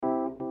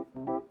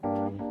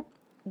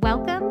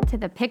Welcome to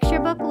the Picture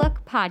Book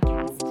Look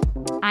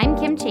podcast. I'm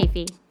Kim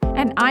Chafee.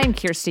 And I'm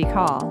Kirsty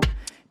Call.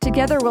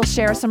 Together we'll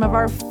share some of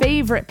our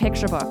favorite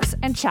picture books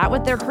and chat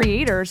with their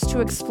creators to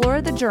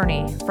explore the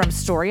journey from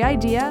story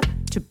idea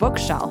to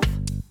bookshelf.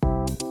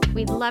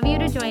 We'd love you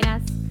to join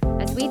us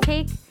as we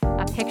take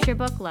a picture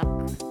book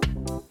look.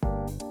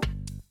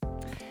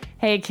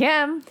 Hey,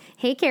 Kim.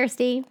 Hey,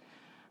 Kirsty.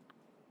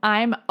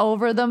 I'm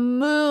over the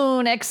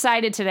moon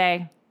excited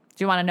today.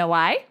 Do you want to know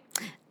why?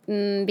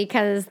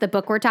 Because the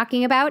book we're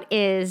talking about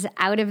is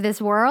out of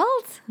this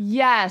world?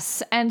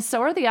 Yes, and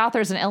so are the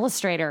authors and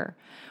illustrator.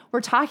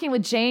 We're talking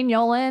with Jane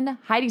Yolen,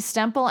 Heidi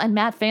Stempel, and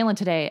Matt Phelan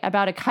today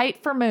about A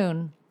Kite for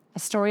Moon, a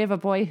story of a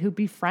boy who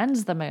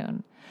befriends the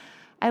moon.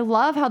 I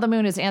love how the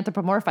moon is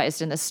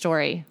anthropomorphized in this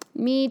story.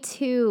 Me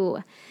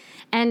too.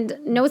 And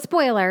no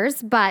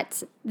spoilers,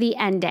 but the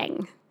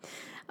ending.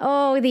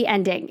 Oh, the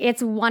ending.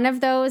 It's one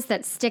of those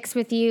that sticks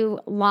with you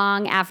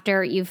long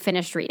after you've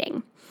finished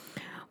reading.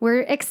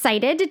 We're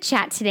excited to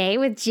chat today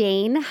with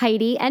Jane,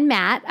 Heidi, and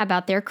Matt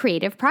about their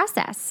creative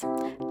process.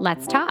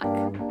 Let's talk.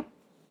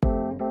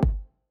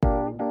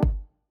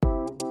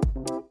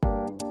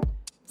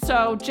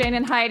 So, Jane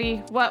and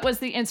Heidi, what was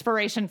the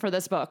inspiration for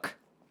this book?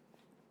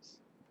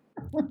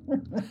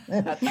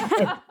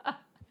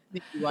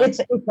 It's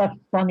a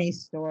funny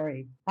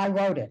story. I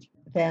wrote it.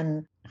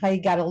 Then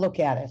Heidi got to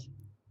look at it.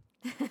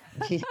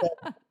 She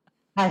said,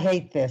 I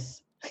hate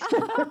this,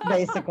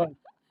 basically.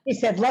 She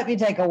said, let me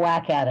take a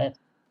whack at it.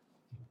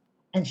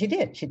 And she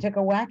did. She took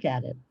a whack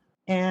at it.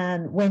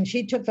 And when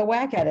she took the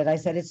whack at it, I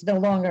said, it's no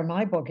longer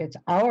my book. It's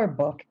our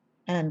book.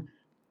 And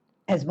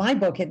as my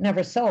book, it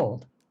never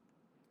sold.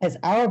 As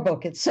our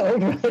book, it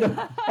sold right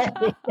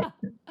away.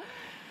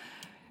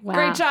 Wow.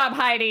 Great job,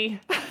 Heidi.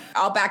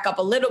 I'll back up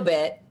a little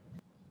bit.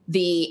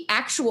 The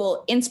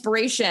actual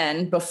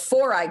inspiration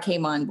before I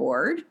came on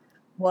board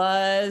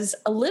was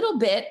a little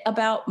bit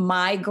about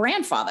my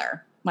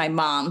grandfather, my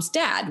mom's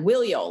dad,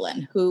 Will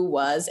Yolen, who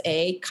was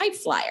a kite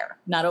flyer.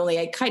 Not only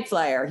a kite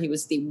flyer, he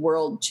was the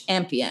world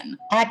champion.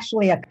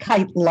 Actually, a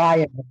kite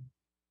liar.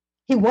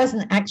 He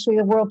wasn't actually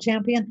a world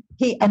champion.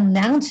 He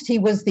announced he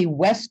was the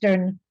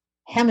Western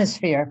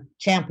Hemisphere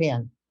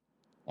champion.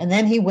 And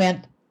then he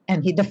went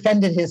and he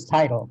defended his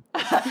title.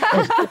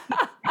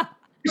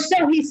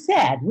 So he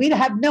said. We'd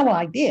have no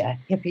idea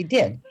if he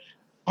did.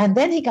 And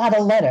then he got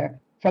a letter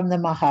from the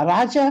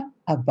Maharaja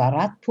of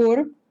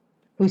Bharatpur,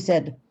 who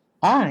said,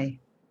 I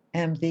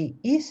am the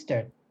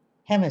Eastern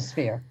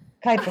Hemisphere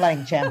kite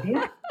flying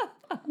champion.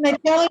 And I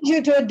challenge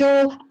you to a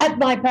duel at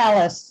my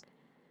palace.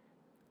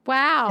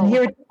 Wow.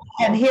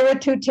 And here are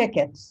 2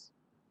 tickets.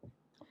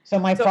 So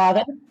my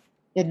father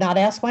did not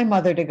ask my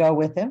mother to go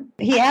with him.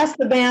 He asked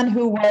the man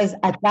who was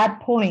at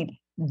that point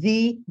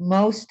the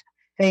most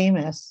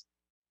famous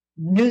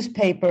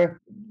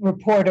newspaper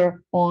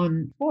reporter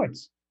on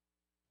sports,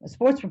 a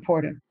sports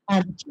reporter.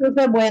 And the 2 of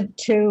them went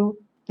to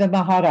the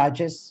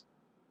Maharaja's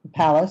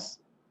palace,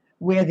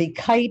 where the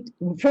kite,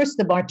 first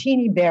the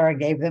martini bearer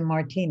gave them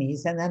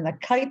martinis, and then the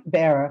kite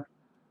bearer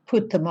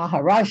put the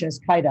Maharaja's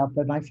kite up,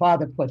 and my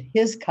father put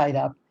his kite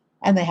up,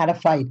 and they had a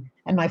fight.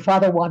 And my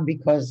father won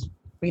because,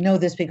 we know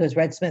this because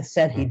Red Smith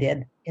said he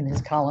did in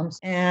his columns,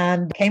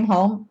 and came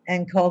home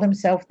and called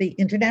himself the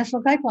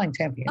International Kite Flying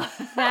Champion.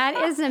 That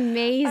is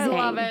amazing. I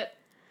love it.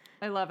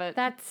 I love it.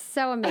 That's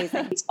so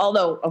amazing.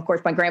 Although, of course,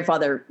 my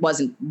grandfather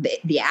wasn't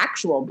the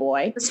actual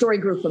boy. The story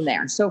grew from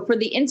there. So for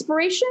the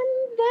inspiration,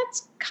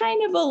 that's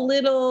kind of a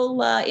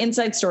little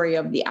inside story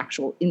of the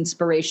actual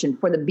inspiration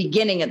for the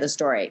beginning of the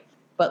story.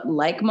 But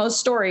like most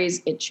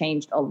stories, it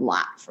changed a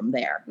lot from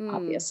there,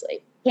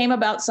 obviously. Came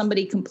about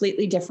somebody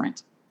completely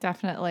different.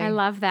 Definitely. I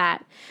love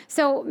that.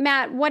 So,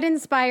 Matt, what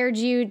inspired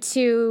you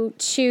to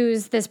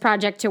choose this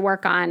project to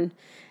work on,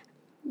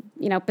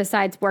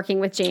 besides working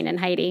with Jane and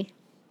Heidi?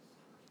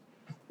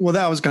 Well,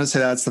 I was going to say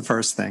that's the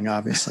first thing,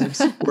 obviously.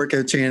 Work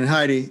with Jane and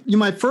Heidi.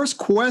 My first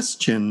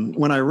question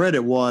when I read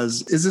it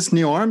was, is this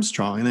Neil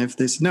Armstrong? And if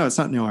they said, no, it's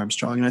not Neil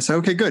Armstrong. And I said,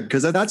 okay, good.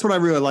 Because that's what I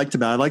really liked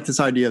about it. I liked this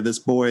idea of this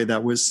boy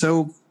that was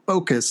so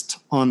focused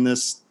on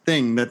this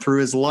thing that through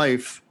his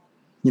life,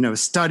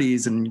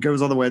 studies and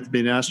goes all the way up to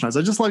being an astronaut.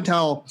 I just liked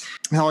how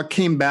it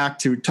came back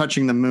to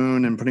touching the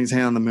moon and putting his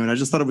hand on the moon. I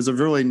just thought it was a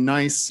really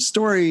nice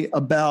story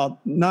about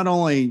not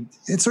only,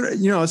 it's sort of,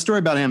 a story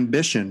about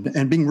ambition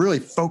and being really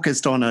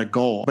focused on a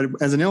goal. But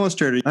as an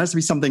illustrator, it has to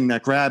be something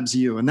that grabs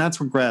you. And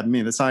that's what grabbed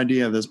me, this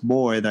idea of this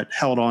boy that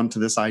held on to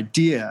this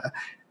idea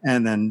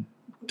and then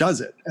does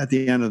it at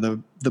the end of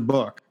the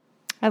book.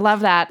 I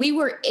love that. We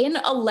were in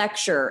a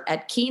lecture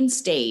at Keene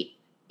State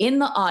in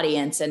the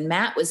audience, and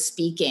Matt was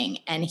speaking,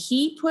 and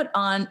he put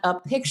on a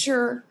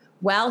picture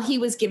while he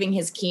was giving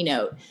his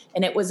keynote,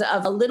 and it was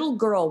of a little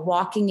girl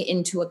walking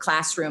into a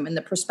classroom, and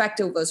the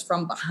perspective was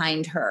from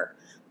behind her.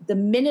 The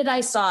minute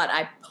I saw it,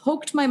 I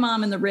poked my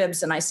mom in the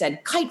ribs, and I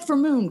said, kite for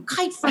moon,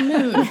 kite for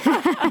moon.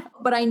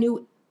 But I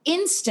knew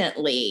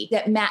instantly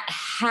that Matt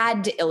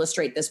had to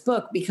illustrate this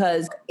book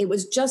because it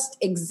was just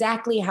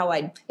exactly how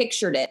I'd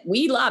pictured it.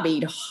 We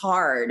lobbied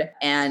hard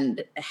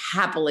and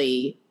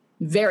happily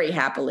very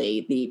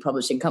happily, the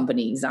publishing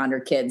company,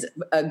 Zonder Kids,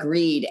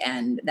 agreed.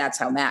 And that's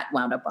how Matt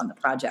wound up on the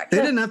project. They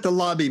didn't have to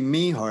lobby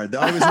me hard.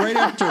 I was right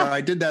after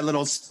I did that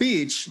little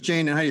speech.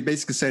 Jane and Heidi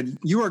basically said,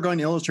 "You are going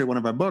to illustrate one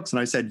of our books." And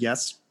I said,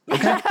 "Yes."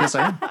 Okay, yes,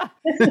 I am.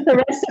 This is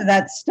the rest of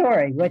that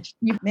story, which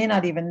you may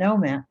not even know,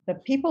 Matt. The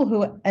people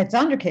who at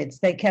Zonder Kids,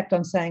 they kept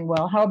on saying,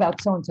 "Well, how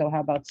about so-and-so?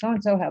 How about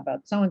so-and-so? How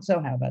about so-and-so?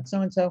 How about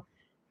so-and-so?"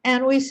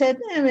 And we said,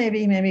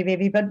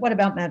 maybe, but what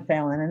about Matt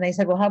Phelan? And they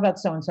said, "Well, how about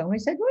so-and-so?" And we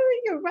said, "Well,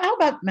 how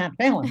about Matt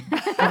Phelan?"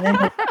 And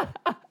then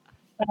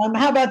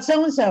how about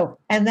so-and-so?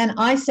 And then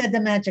I said the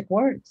magic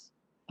words.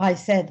 I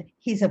said,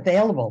 "He's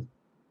available."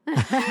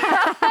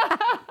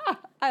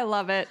 I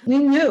love it. We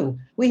knew.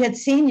 We had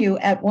seen you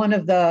at one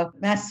of the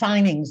mass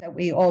signings that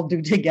we all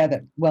do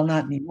together. Well,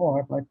 not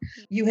anymore, but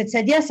you had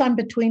said, "Yes, I'm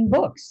between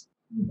books."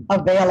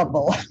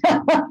 Available.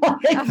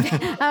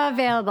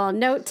 Available.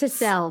 Note to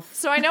self.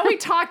 So I know we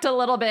talked a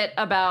little bit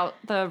about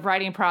the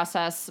writing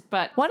process,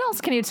 but what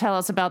else can you tell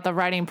us about the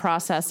writing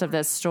process of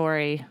this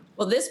story?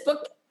 Well, this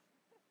book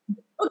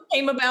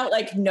came about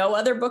like no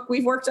other book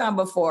we've worked on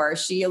before.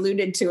 She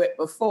alluded to it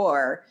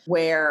before,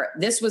 where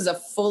this was a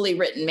fully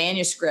written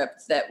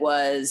manuscript that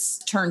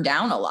was turned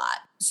down a lot.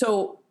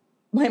 So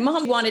my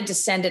mom wanted to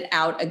send it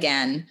out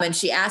again, and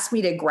she asked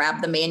me to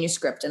grab the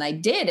manuscript, and I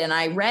did, and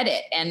I read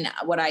it. And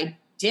what I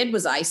did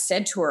was I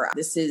said to her,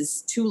 "This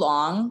is too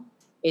long.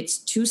 It's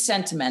too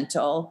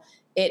sentimental.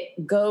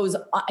 It goes,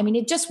 I mean,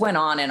 it just went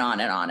on and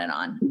on and on and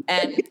on."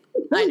 And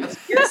I know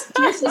Fierce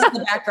is in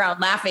the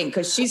background laughing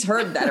because she's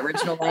heard that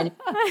original line.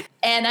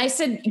 And I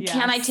said,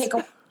 "Can I take a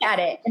look at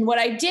it?" And what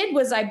I did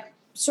was I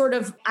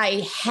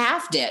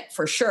halved it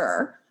for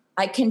sure.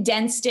 I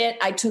condensed it.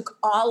 I took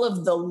all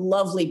of the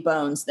lovely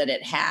bones that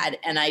it had,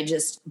 and I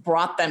just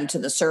brought them to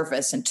the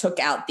surface and took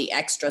out the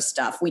extra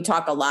stuff. We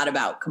talk a lot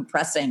about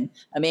compressing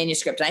a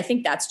manuscript, and I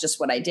think that's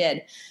just what I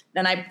did.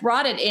 Then I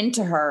brought it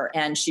into her,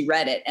 and she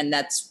read it, and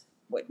that's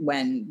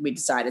when we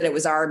decided it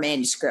was our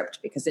manuscript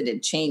because it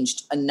had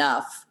changed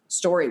enough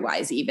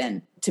story-wise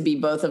even to be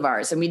both of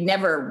ours. And we'd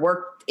never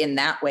worked in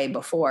that way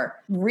before.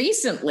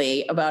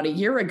 Recently, about a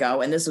year ago,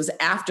 and this was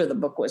after the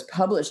book was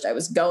published, I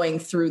was going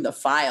through the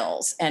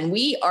files, and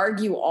we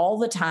argue all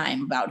the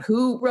time about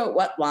who wrote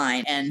what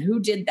line and who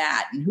did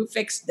that and who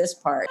fixed this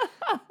part.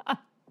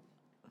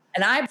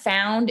 And I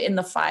found in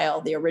the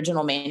file the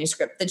original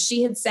manuscript that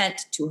she had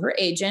sent to her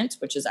agent,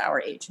 which is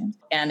our agent,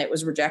 and it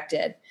was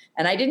rejected.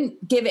 And I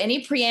didn't give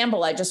any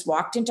preamble. I just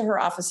walked into her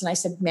office and I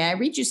said, "May I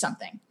read you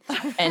something?"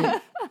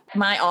 And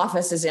my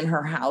office is in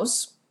her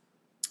house.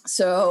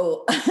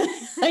 So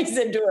I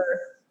said to her,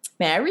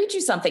 "May I read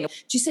you something?"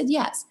 She said,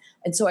 "Yes."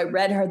 And so I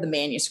read her the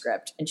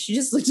manuscript, and she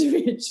just looked at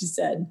me and she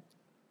said,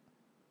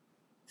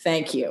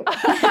 "Thank you."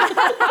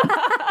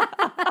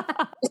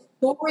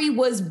 The story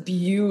was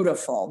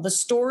beautiful. The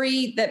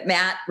story that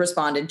Matt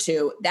responded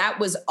to, that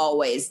was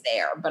always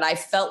there, but I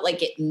felt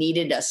like it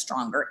needed a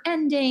stronger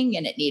ending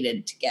and it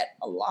needed to get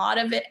a lot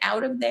of it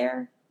out of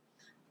there.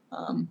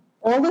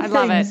 All the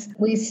things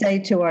we say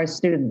to our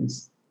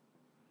students,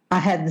 I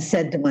hadn't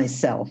said to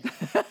myself.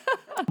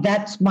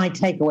 That's my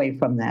takeaway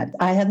from that.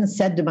 I hadn't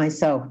said to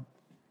myself,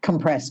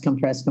 compress,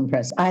 compress,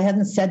 compress. I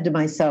hadn't said to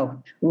myself,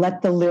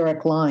 let the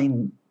lyric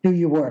line do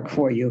your work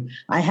for you.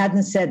 I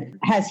hadn't said,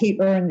 has he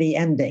earned the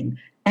ending?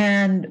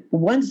 And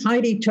once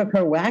Heidi took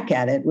her whack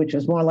at it, which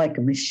was more like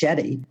a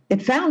machete,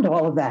 it found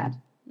all of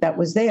that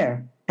was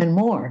there and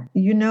more.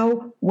 You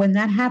know, when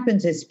that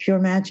happens, it's pure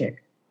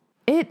magic.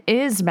 It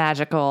is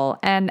magical.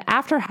 And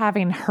after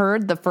having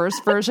heard the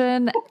first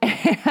version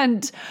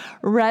and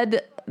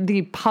read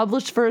the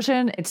published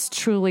version, it's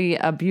truly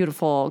a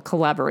beautiful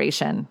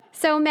collaboration.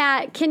 So,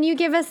 Matt, can you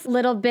give us a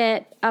little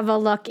bit of a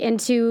look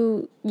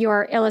into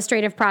your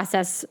illustrative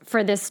process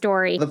for this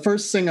story? The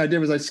first thing I did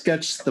was I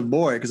sketched the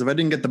boy, because if I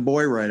didn't get the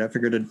boy right, I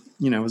figured it,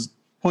 was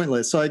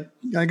pointless. So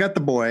I got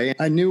the boy.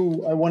 I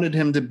knew I wanted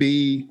him to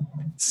be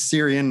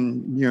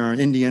Syrian,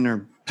 Indian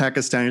or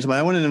Pakistani or something.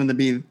 I wanted him to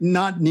be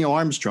not Neil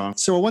Armstrong.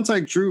 So once I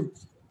drew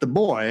the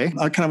boy,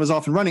 I kind of was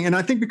off and running. And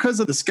I think because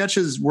of the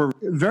sketches were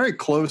very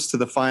close to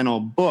the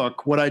final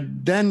book, what I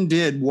then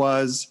did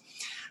was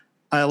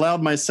I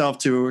allowed myself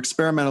to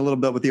experiment a little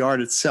bit with the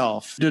art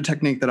itself. I did a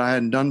technique that I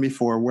hadn't done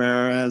before,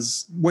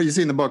 whereas what you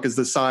see in the book is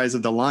the size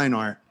of the line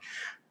art.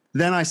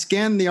 Then I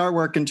scanned the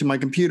artwork into my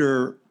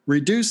computer,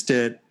 reduced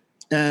it,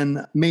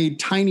 and made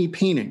tiny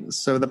paintings.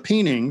 So the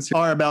paintings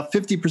are about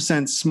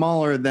 50%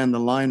 smaller than the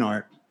line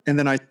art. And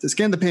then I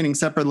scanned the painting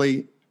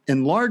separately,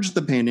 enlarged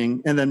the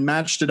painting, and then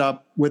matched it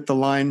up with the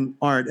line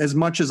art as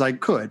much as I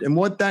could. And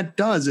what that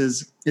does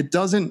is it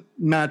doesn't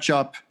match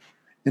up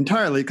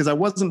entirely because I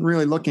wasn't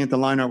really looking at the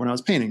line art when I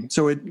was painting.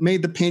 So it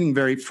made the painting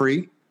very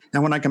free.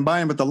 And when I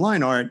combined it with the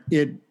line art,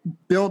 it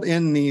built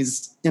in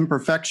these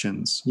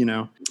imperfections,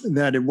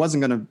 that it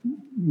wasn't going to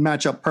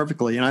match up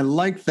perfectly. And I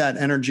liked that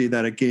energy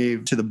that it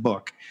gave to the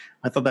book.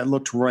 I thought that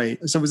looked right.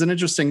 So it was an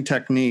interesting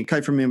technique.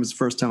 Kite for me was the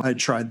first time I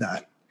tried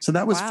that. So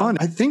that was fun.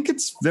 I think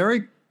it's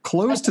very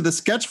close to the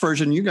sketch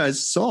version you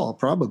guys saw,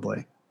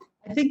 probably.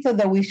 I think,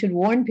 though, we should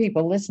warn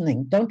people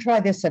listening, don't try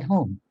this at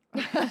home.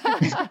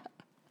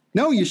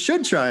 No, you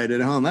should try it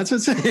at home. That's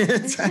what's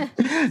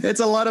it's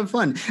a lot of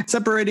fun.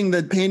 Separating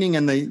the painting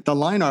and the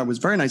line art was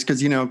very nice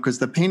because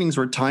the paintings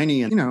were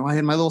tiny and I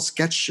had my little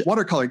sketch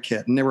watercolor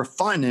kit and they were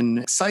fun and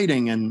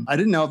exciting and I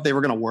didn't know if they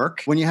were going to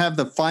work. When you have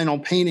the final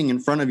painting in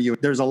front of you,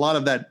 there's a lot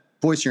of that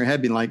voice in your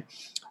head being like,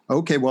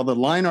 okay, well, the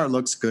line art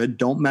looks good.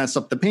 Don't mess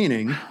up the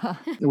painting,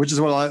 which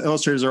is what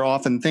illustrators are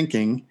often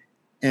thinking.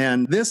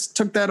 And this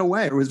took that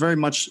away. It was very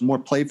much more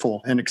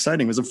playful and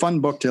exciting. It was a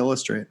fun book to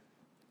illustrate.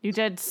 You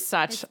did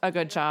such a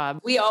good job.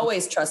 We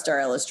always trust our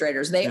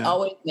illustrators. They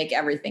always make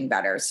everything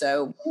better.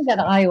 So The thing that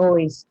I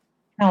always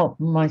tell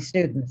my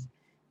students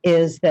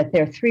is that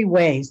there are 3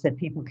 ways that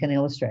people can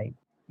illustrate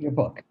your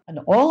book. And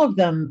all of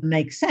them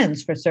make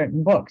sense for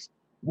certain books.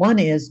 One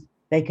is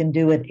they can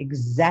do it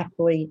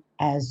exactly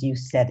as you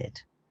said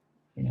it.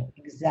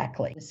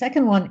 Exactly. The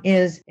second one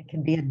is it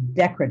can be a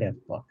decorative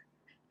book.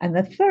 And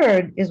the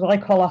third is what I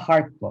call a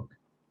heart book,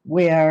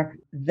 where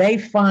they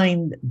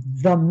find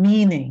the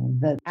meaning,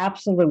 the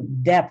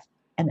absolute depth,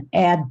 and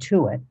add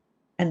to it.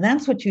 And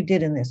that's what you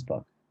did in this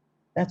book.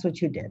 That's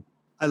what you did.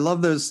 I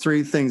love those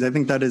 3 things. I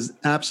think that is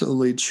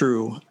absolutely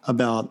true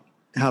about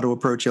how to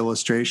approach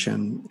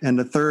illustration. And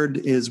the third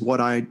is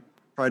what I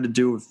try to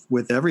do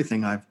with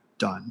everything I've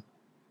done.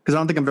 Because I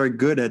don't think I'm very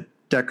good at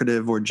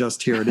decorative or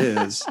just here it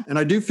is. And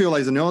I do feel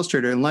as an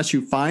illustrator, unless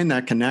you find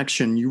that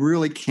connection, you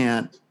really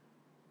can't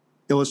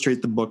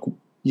illustrate the book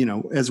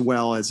as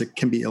well as it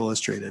can be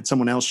illustrated.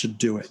 Someone else should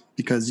do it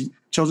because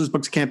children's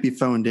books can't be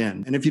phoned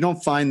in. And if you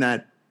don't find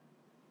that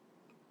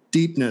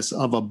deepness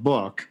of a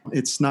book,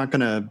 it's not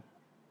going to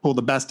pull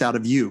the best out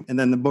of you. And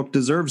then the book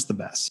deserves the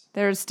best.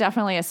 There's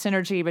definitely a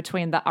synergy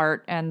between the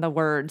art and the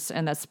words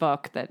in this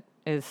book that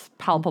is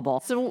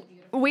palpable. So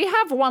we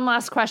have one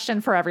last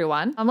question for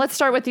everyone. Let's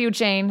start with you,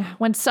 Jane.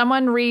 When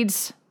someone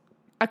reads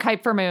A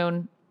Kite for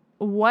Moon,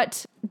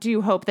 what do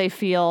you hope they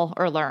feel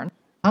or learn?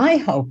 I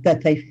hope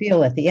that they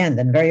feel at the end,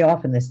 and very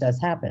often this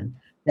does happen,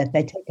 that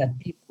they take a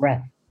deep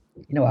breath,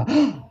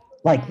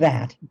 like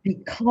that.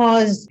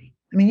 Because,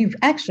 you've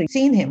actually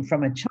seen him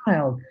from a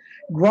child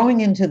growing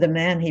into the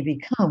man he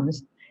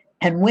becomes.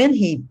 And when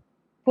he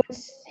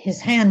puts his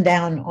hand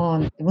down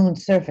on the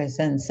moon's surface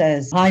and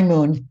says, "Hi,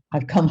 moon,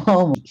 I've come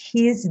home,"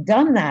 he's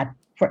done that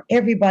for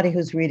everybody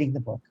who's reading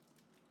the book.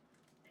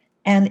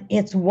 And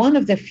it's one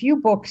of the few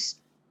books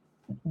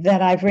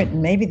that I've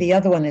written, maybe the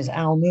other one is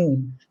Al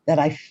Moon, that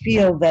I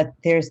feel that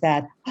there's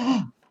that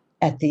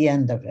at the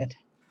end of it.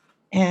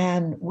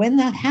 And when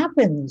that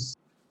happens,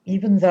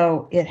 even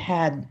though it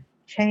had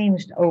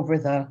changed over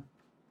the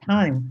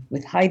time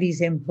with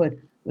Heidi's input,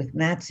 with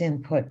Matt's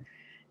input,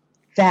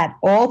 that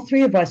all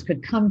 3 of us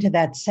could come to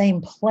that same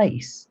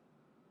place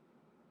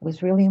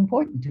was really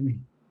important to me.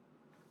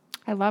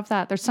 I love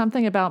that. There's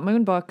something about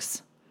moon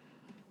books.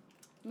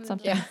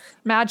 Something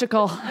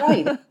magical.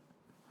 Right.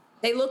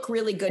 They look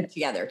really good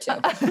together, too.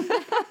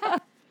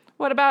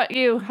 What about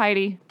you,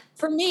 Heidi?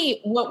 For me,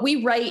 what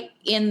we write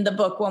in the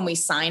book when we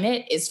sign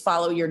it is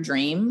follow your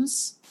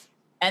dreams.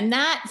 And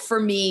that, for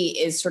me,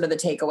 is sort of the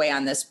takeaway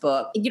on this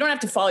book. You don't have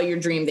to follow your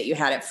dream that you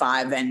had at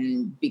 5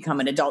 and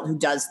become an adult who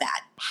does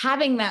that.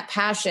 Having that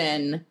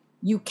passion,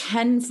 you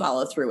can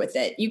follow through with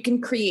it. You can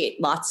create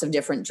lots of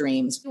different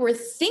dreams. We're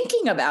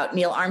thinking about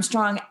Neil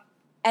Armstrong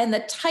and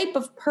the type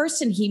of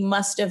person he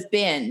must have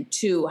been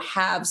to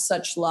have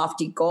such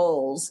lofty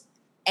goals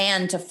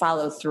and to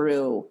follow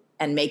through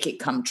and make it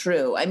come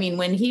true.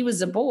 When he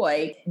was a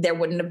boy, there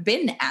wouldn't have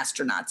been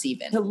astronauts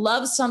even. To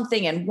love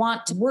something and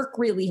want to work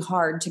really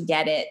hard to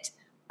get it,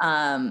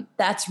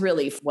 that's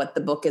really what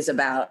the book is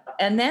about.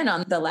 And then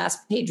on the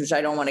last page, which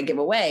I don't want to give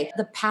away,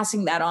 the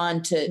passing that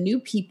on to new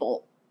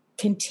people,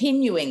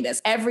 continuing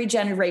this. Every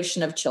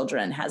generation of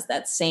children has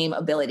that same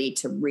ability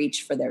to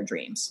reach for their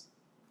dreams.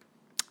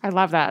 I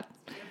love that.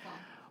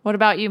 What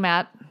about you,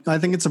 Matt? I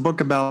think it's a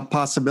book about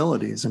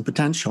possibilities and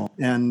potential.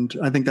 And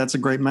I think that's a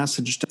great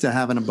message to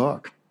have in a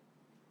book.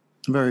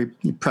 I'm very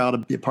proud to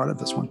be a part of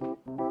this one.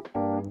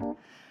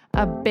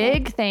 A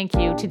big thank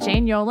you to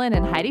Jane Yolen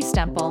and Heidi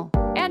Stempel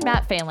and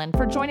Matt Phelan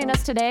for joining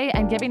us today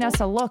and giving us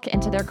a look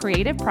into their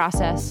creative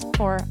process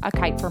for A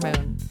Kite for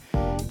Moon.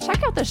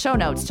 Check out the show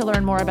notes to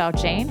learn more about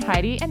Jane,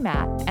 Heidi, and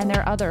Matt and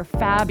their other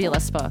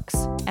fabulous books.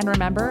 And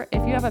remember,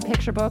 if you have a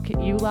picture book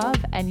you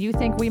love and you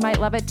think we might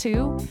love it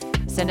too,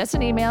 send us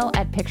an email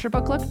at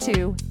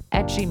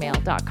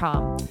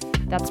picturebooklook2@gmail.com.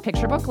 That's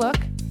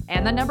picturebooklook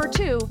and the number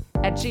 2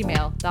 at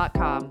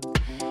gmail.com.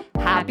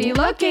 Happy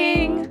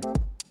looking!